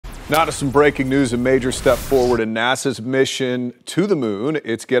Now to some breaking news, a major step forward in NASA's mission to the moon.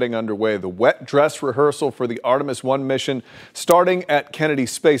 It's getting underway. The wet dress rehearsal for the Artemis 1 mission starting at Kennedy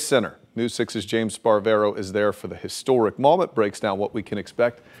Space Center. News 6's James Sparvero is there for the historic moment, breaks down what we can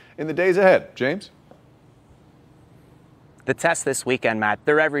expect in the days ahead. James? The tests this weekend, Matt,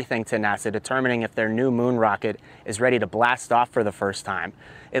 they're everything to NASA, determining if their new moon rocket is ready to blast off for the first time.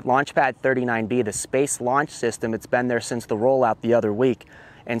 At Launch Pad 39B, the Space Launch System, it's been there since the rollout the other week.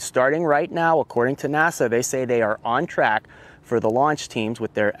 And starting right now, according to NASA, they say they are on track for the launch teams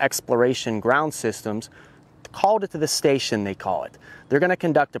with their exploration ground systems, called it to the station, they call it. They're going to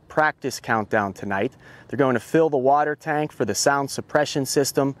conduct a practice countdown tonight. They're going to fill the water tank for the sound suppression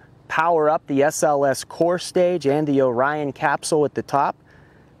system, power up the SLS core stage and the Orion capsule at the top.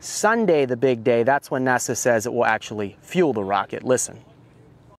 Sunday, the big day, that's when NASA says it will actually fuel the rocket. Listen.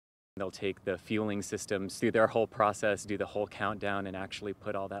 They'll take the fueling systems through their whole process, do the whole countdown, and actually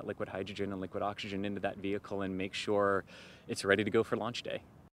put all that liquid hydrogen and liquid oxygen into that vehicle and make sure it's ready to go for launch day.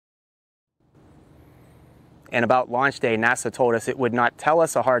 And about launch day, NASA told us it would not tell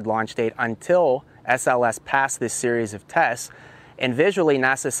us a hard launch date until SLS passed this series of tests. And visually,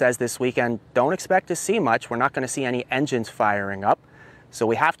 NASA says this weekend, don't expect to see much. We're not going to see any engines firing up. So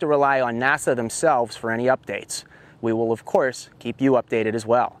we have to rely on NASA themselves for any updates. We will, of course, keep you updated as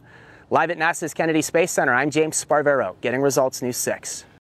well. Live at NASA's Kennedy Space Center, I'm James Sparvero, Getting Results News 6.